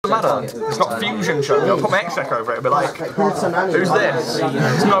matter. It's got fusion show. I'll put my X-Check over it and be like, who's this?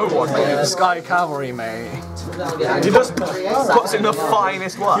 It's no one. Sky Cavalry, mate. He just puts in the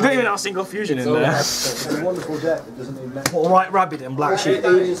finest one. You don't even have a single fusion in there. White Rabbit and Black Sheep.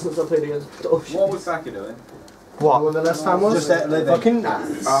 What was Saki doing? What? When the last time was? Fucking.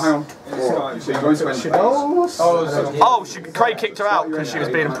 Hang on. So you're going to Craig kicked her out because she was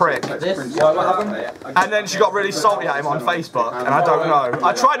being a prick. And then she got really salty at him on Facebook, and I don't know.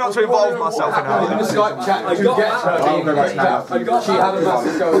 I try not to involve myself in her. Skype chat, I got she had a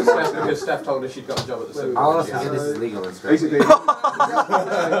massive go at Steph because Steph told her she'd got a job at the supermarket. I'll ask if this is legal. basically,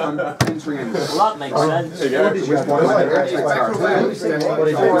 I'm entering in. Well, that makes sense. Oh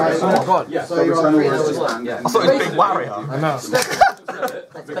my god. I thought it was Big Warrior. I know.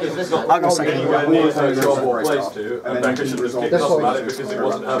 I got second. You went near to a job or place to, and Becca should have kicked off about it because it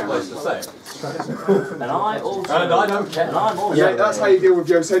wasn't her place to say. And I also. And I don't care. And I'm also. Yeah, that's how you deal with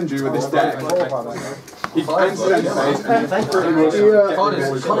Joe Senju with this deck. He enters end phase and he pretty much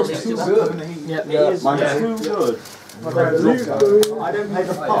Connor's too good. Yeah, he is too good. I don't pay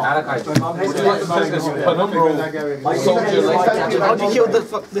the pot. How do you kill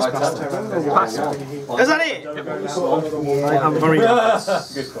this bastard? Is that it? I'm very good.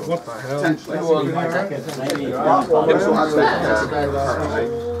 What the hell?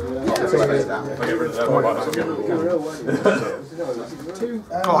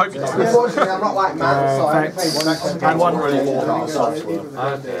 I hope you do. Unfortunately, I'm not like Matt, so I pay I won really more.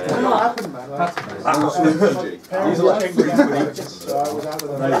 He's like angry with each.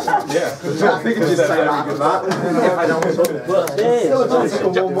 Yeah. I think it's just saying that. If I don't talk.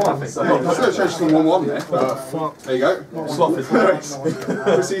 I'm going to change to 1-1 there. There you go. Sloth is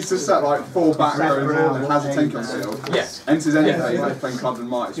proceeds to set like 4 back rows and has a tank on seal. Yes. Enters any phase by playing cards and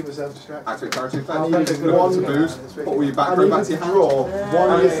mice. Activate Karatula3. Look to boost. Put all your back row back to your hand.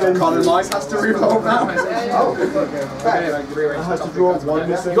 Card and mice has to reroll now. I have to draw one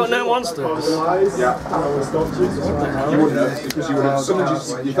missing. You got no monsters? Yeah. You wouldn't have because you would have summoned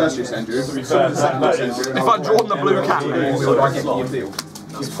your first year Senju. If I'd drawn the blue cat, I get your deal.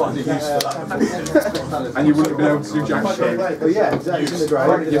 And you wouldn't have been able to do jack shit. Oh yeah, exactly.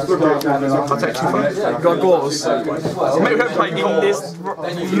 I'll take 2 first. You got Gauze. Maybe we don't play in this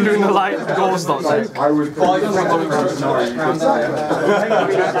Lunalight Gauze dot deck. I would and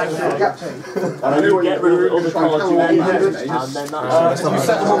I knew what you were going to try and kill one man. And then that's. You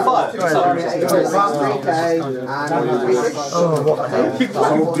set them on fire?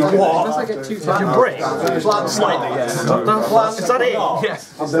 What? You break? Slightly, yeah. Is that it? Yes.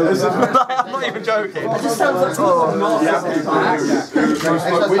 I'm not even joking. It just sounds like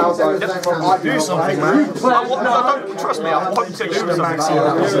Do something, man. Don't trust me, I want to do something.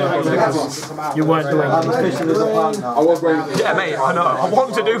 You weren't doing it. I was waiting. Yeah, mate, I know. I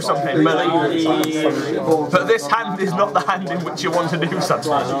want to do something, but this hand is not the hand in which you want to do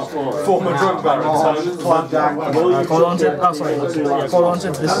something. Form a drug baron. Hold on to it. Oh, sorry. Hold on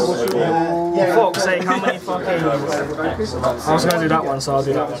to this. For fuck's sake, how many fucking. I was going to do that one, so I'll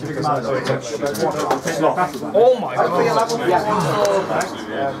do that one. Oh my god.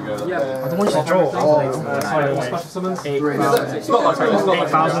 I don't want you to draw.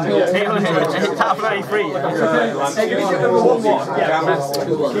 8,893.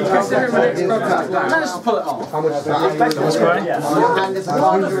 Managed to pull it off. That's great.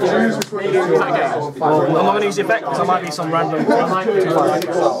 Well, I'm not going to use the effect because there might be some random.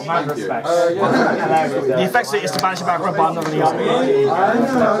 The effect is to banish it back row, but I'm not going to use it.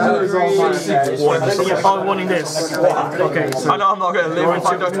 Oh, wanting this. Okay, so I know I'm not going to live if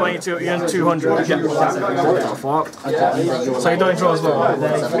I don't 22, you're in 200. Yeah. Fuck. So you don't draw as well. I'm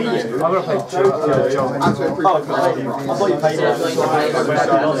going to play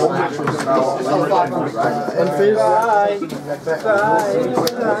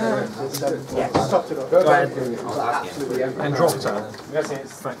and drop turn. I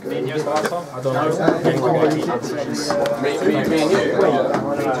don't know. Me and you.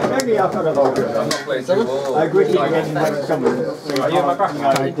 Maybe I've got a vote. I agree with getting back coming. Are you in my back?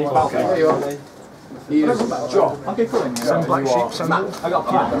 Okay, cool. Some black sheep, some. I got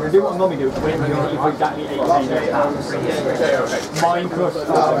I'm going to do what I'm normally doing. Win exactly 18 Mine crush.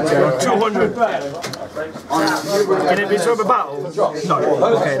 200. Can it be sort of a battle? No.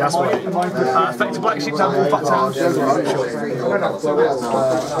 Okay, that's weird. Affect black sheep and wolf attack. I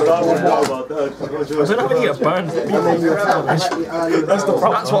don't know if you get burned. That's the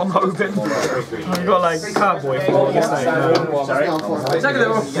problem. That's what I'm hoping. You got like cowboy for this thing. Sorry.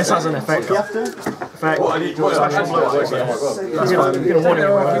 This has an effect. Fact. What, I need to special blue eyes. You're gonna warn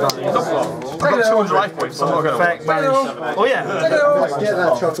him. I've got 200 life points, so I'm not going to. Fact, banish. Oh yeah. Get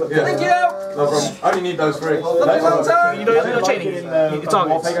that chocolate. Thank you! No problem. I only need those three. You don't chaining. It's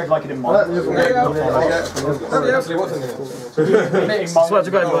targets. I like it in mine. Swear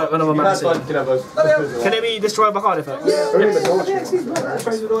to God, another man. Can it be destroyed by card effect? Oh,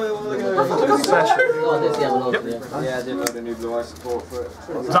 Yeah, I did load a new Blue-Eyes support for it.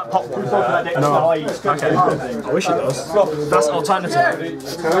 Is that pop? No. Okay. I wish it does. That's alternative.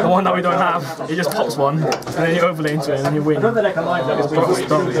 The one that we don't have. It just pops one, and then you overlay into it, and then you win. I don't think I can line that. It's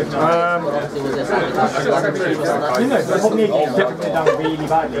You know, the whole game is down really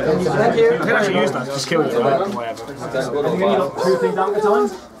badly. I can actually use that to just kill you, right? Or whatever. I think you only got 2 things down at a time.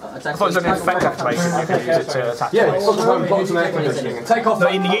 I thought it was only effect activation, you can use it to attack. Yeah, it's sometimes put some air conditioning and take off. No,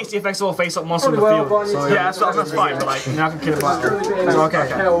 it negates the effects of a face-up monster in the field. So Yeah, that's fine, but like, now I can kill it back. So okay.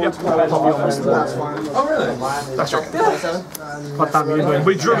 Yep. oh really? That's okay. God damn, you didn't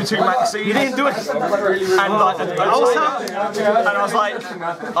We drew 2 maxes. You didn't do it. And like, I was like,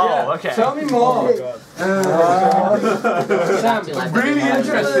 oh, okay. Tell me more. I'm really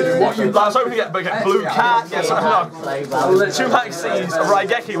interested in what you. I was hoping to get blue cat, get something. 2 maxes of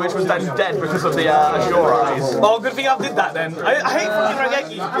Raigeki, which was then dead because of the Azure eyes. Oh, good thing I did that then. I hate fucking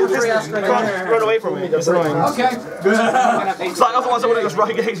Raigeki. You just can't run away from it. It's annoying. Okay. It's like otherwise I would have just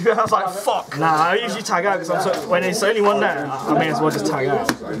Raigeki and I was like, fuck. Nah, I usually tag out because when there's only one there, I may as well just tag out.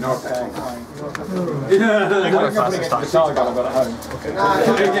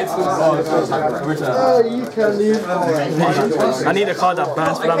 You can leave. I need a card that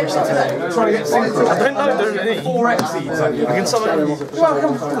bans Flamish today. I don't know, there are any. 4 exceeds. I can summon.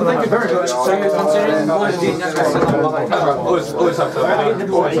 Welcome. Thank you very much. Always have to.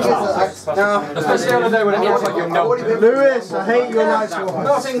 Especially on a day when it looks like you're melting. Lewis, I hate your nice one.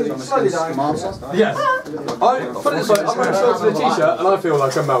 Melting slightly down. Yes. I put it this way, I'm wearing shorts and a t-shirt and I feel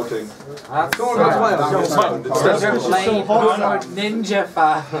like I'm melting. Go on, go to Wales. Ninja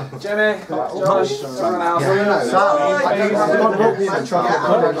fan. Jimmy.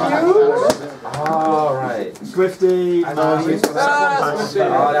 Alright. Swifty. Oh,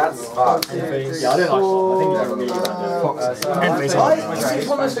 that's fucked. Yeah, I don't like that. I think It's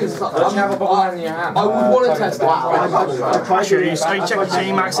one of those things that I would want to test it. Actually, you check the G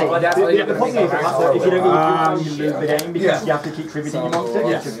Maxi. the problem is that if you don't get you lose the game because you have to keep tributing your monster.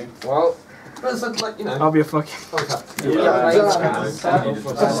 Well, but it's like, you know. I'll be a fucking. It's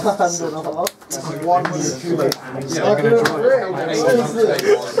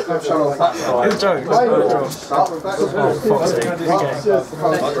a joke.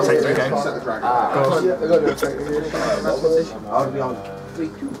 Take 3 games.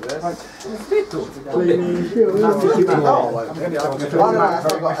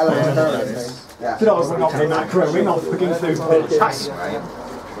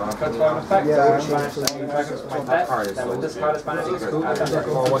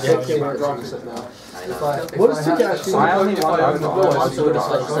 What is the I only want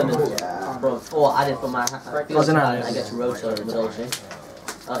I did for my I get to road show with Dolce.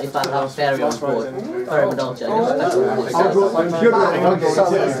 If I have Fairy on board, Fairy with Dolce, I get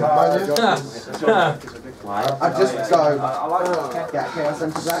I just go get Chaos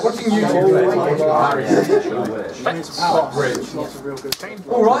Center back. Watching YouTube play.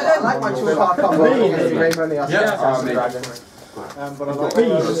 Alright then. I like my 2.5 cup of Rainbow Neo. But I like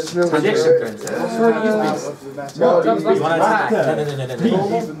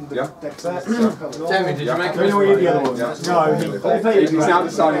Jamie, did you make the other one? No, he's now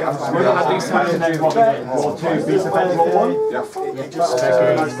deciding whether I think Smash and then Rock again, or 2 Beast of Fence or 1.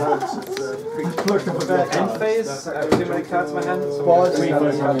 Push them for their end phase, too many cards in my hand, so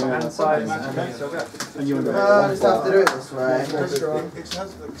hand side. And you just have to do it this way.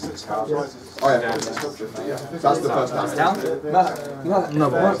 Oh yeah, that's the first time. No,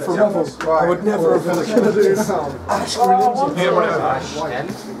 but for Ruffles, I would never have been going to do that.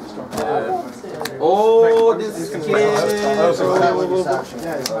 Oh, this kid!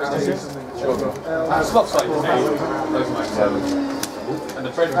 Slot site those might and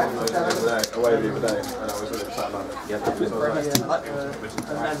the training room was away the other day, and I was really excited about it.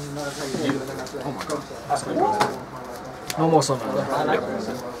 no more summon.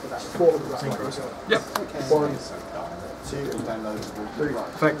 Yep. 1, 2,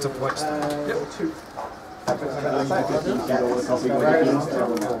 Effect of West.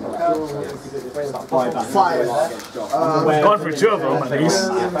 Five. Gone through 2 of them at least.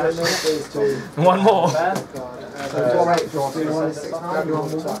 One more. 4, 8, draw 2, 1, 6, 9.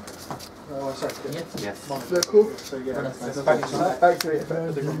 Yes.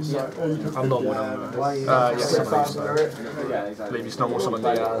 I'm normal. Yes, I believe it's normal summon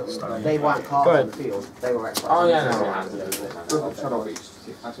the stone. They weren't cards on the field. They were extra. Oh yeah,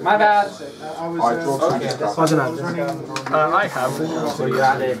 My bad. What's an I have. So you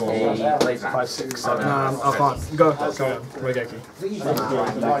added a 5, 6, 7. I can't. Go. Regeki.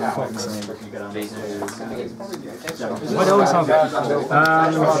 Why do I always have it?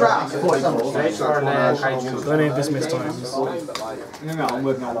 Don't need dismiss times. No, I'm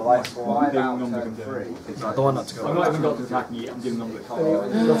working on the last one. I don't normally can do it. I don't want that to go. I've not even got to attacking yet. I'm doing them the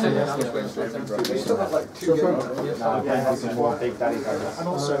And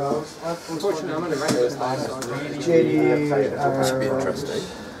also, unfortunately, I'm only regular. Should be interesting.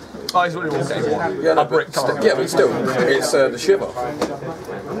 Oh, he's really walking. Yeah, no, but still, it's the shiver.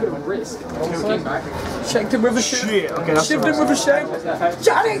 Shanked him with a shiv. Shit, okay, that's Shivved him with a shake.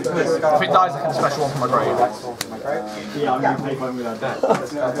 Johnny! If it dies, I can special one for my grave. Yeah, I'm going to pay for him with that.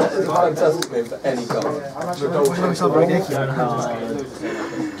 Fantastic name for any card.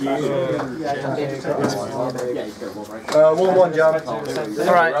 one, John.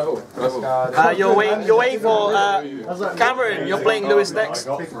 Alright. You're waiting for Cameron, you're playing Lewis next.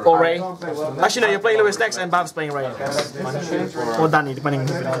 Or Ray. Actually, no, you're playing Lewis next and Bab's playing Ray next. Or Danny, depending on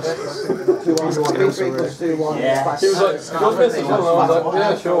who it is. Yeah. He was like, you're missing one. I was like,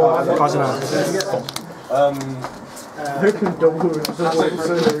 yeah, sure. Who can double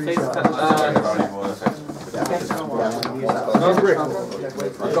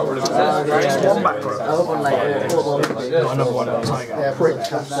I've got rid of just one back row. Not another one. Yeah, prick.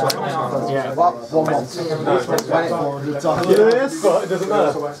 Yeah. Yes. But it doesn't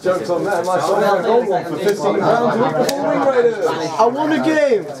matter. Joke's on them. I saw a gold one for £15. I won a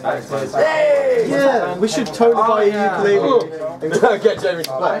game. Hey! Yeah, we should totally buy a ukulele. Get Jamie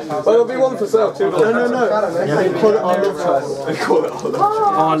to play. Well, there'll be one for sale, $2. No. They call it our love child. They call it all.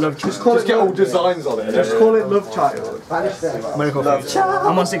 Oh, I love Just call Just it. get all designs on it. Just call it love child. Medical food.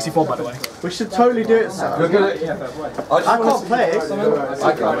 I'm on 64 by the way. We should totally do it, sir. We're gonna, I can't play it. I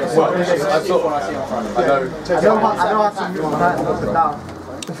can't. Well, I thought I know. I know how to move that down.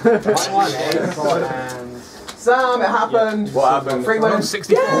 Sam, it happened. What happened? 3 wins.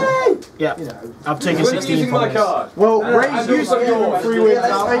 64. Yeah. I've taken When are you 16 using my points. card? Well, Ray's used to yours. 3 wins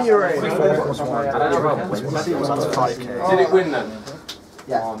now, ain't you, Ray? Did it win then?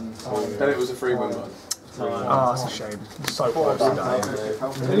 Yeah. Then it was a free win. Oh, that's a shame. It's so close to dying.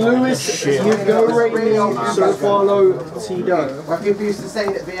 Lewis, you go rate me so follow Tito. Well, if you used to say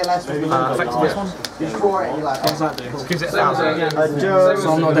that VLS would be Effective this one? you draw it and you're like, Gives it 1,000.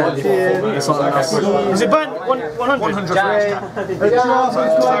 So I'm not dead. It's like that's. Is it burnt? 100? 100.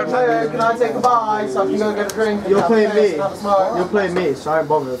 can I take a bye so I can go get a drink? You're playing me. You're playing me, so I ain't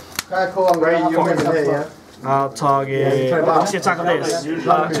bothered. Okay, cool. Ray, you're moving here, yeah? I'll target. What's the attack of this? 2-4.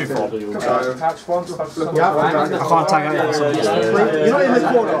 I can't tag out yet, so You're not in the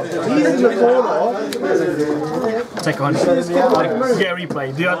corner. He's in the corner. take 100. Get a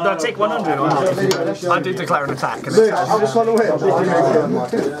replay. Do I take 100 or not? I did declare an attack. And Look, I'm just on the way.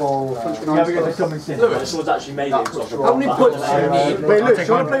 This was actually made it. How many points do you need? Wait, look,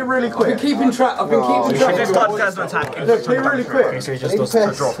 should I play really quick? I've been keeping track. if this card declares an attack, Look, play really quick. So he just does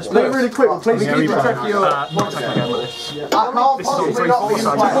a drop. Play really quick. Play Keeping track of your. one attack again with this. I can't possibly not be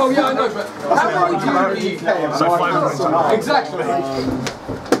Well, yeah, I know, but how many do you need? So 500. Exactly.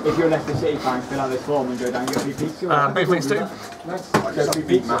 If you're an FCC fan, fill out this form and go down and get 3 peaks. Big things too. Get 3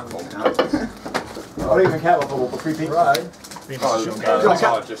 peaks. I don't even care what football, but 3 peaks.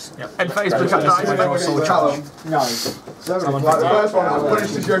 End phase, blue cat dies. No. First one, I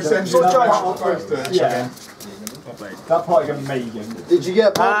punished the joke sentence. Yeah. That part is amazing. Did you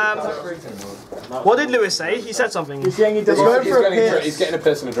get What did Lewis say? He said something. He's saying he does He's getting a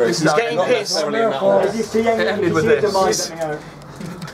piss and a drink. He's getting pissed. If you see any, It ended with this.